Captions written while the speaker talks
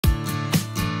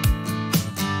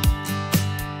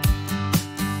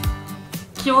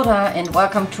Kia ora and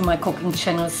welcome to my cooking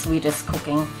channel, Sweetest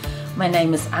Cooking. My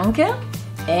name is Anke,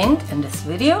 and in this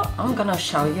video I'm gonna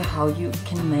show you how you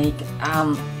can make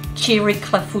cherry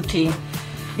clafoutis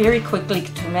very quickly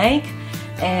to make,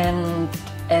 and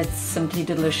it's simply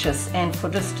delicious. And for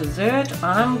this dessert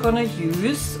I'm gonna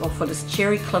use, or for this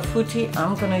cherry clafoutis,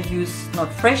 I'm gonna use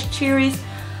not fresh cherries,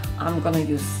 I'm gonna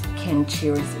use canned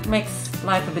cherries. It makes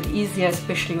life a bit easier,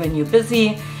 especially when you're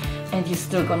busy, and you're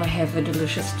still gonna have a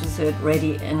delicious dessert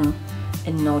ready in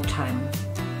no time.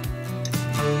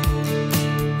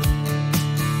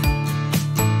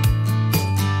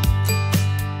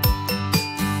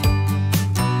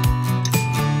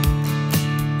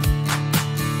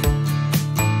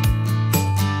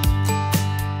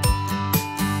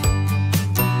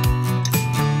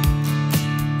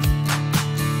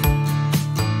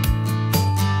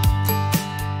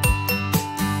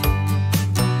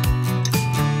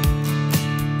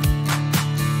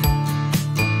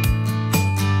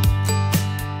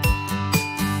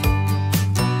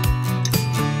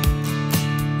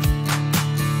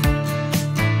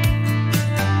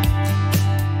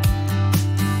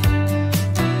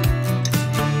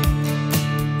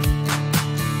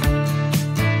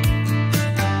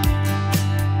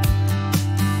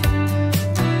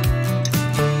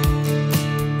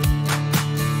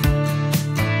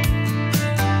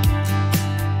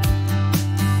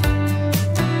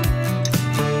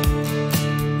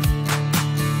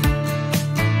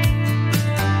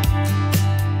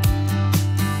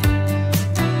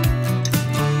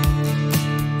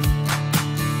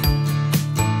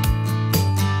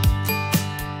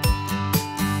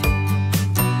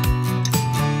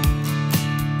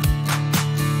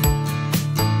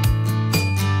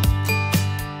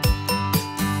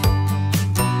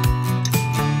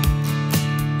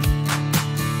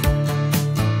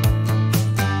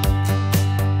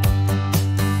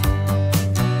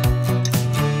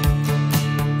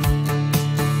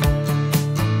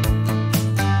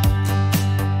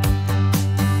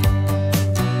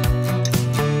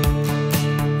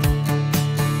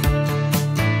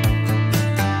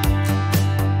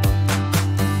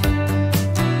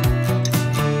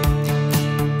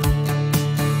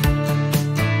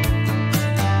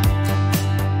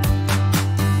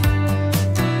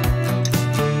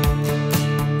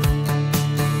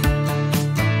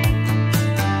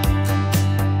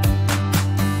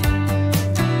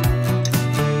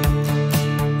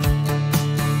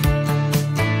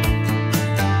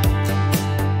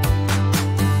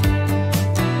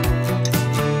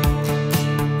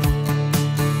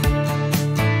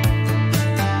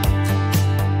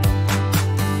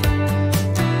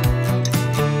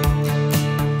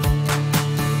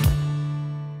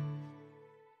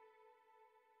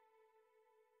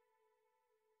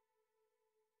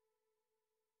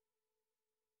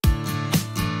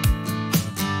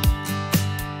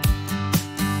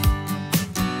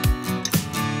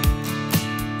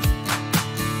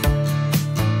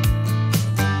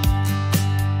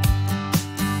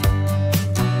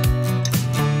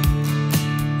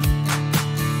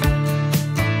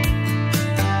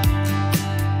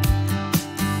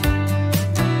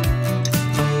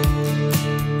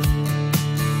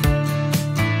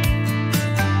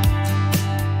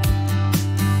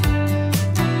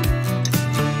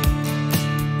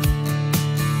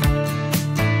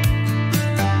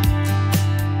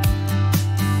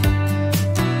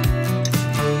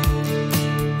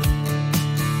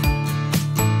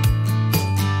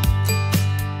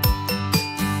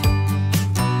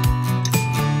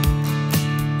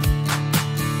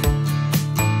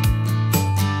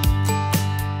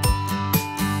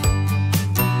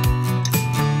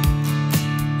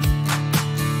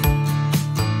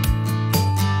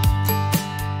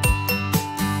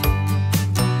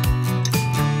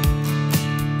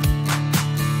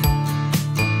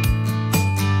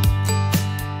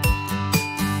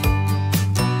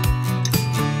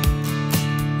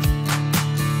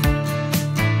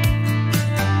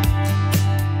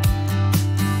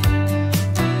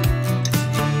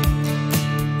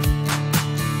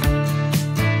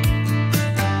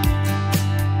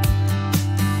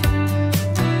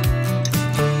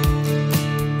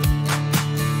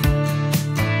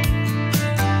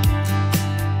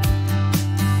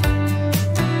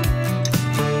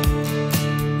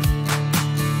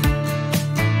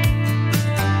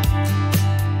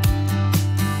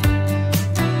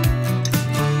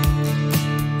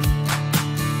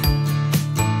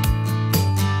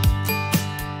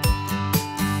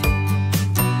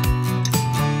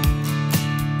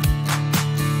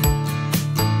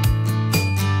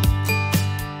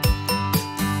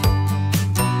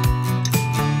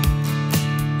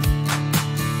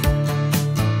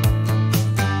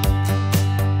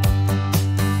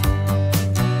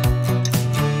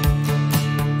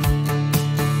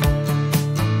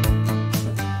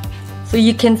 So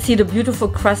you can see the beautiful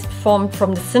crust formed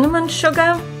from the cinnamon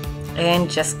sugar, and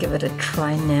just give it a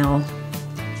try now.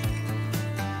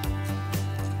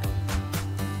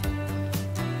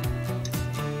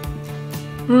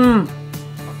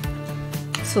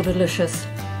 So delicious.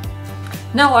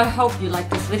 Now I hope you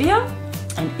liked this video,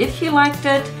 and if you liked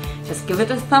it, just give it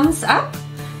a thumbs up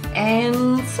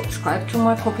and subscribe to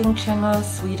my cooking channel,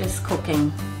 Sweetest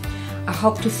Cooking. I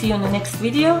hope to see you in the next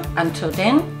video. Until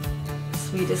then,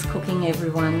 sweetest cooking,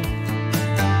 everyone.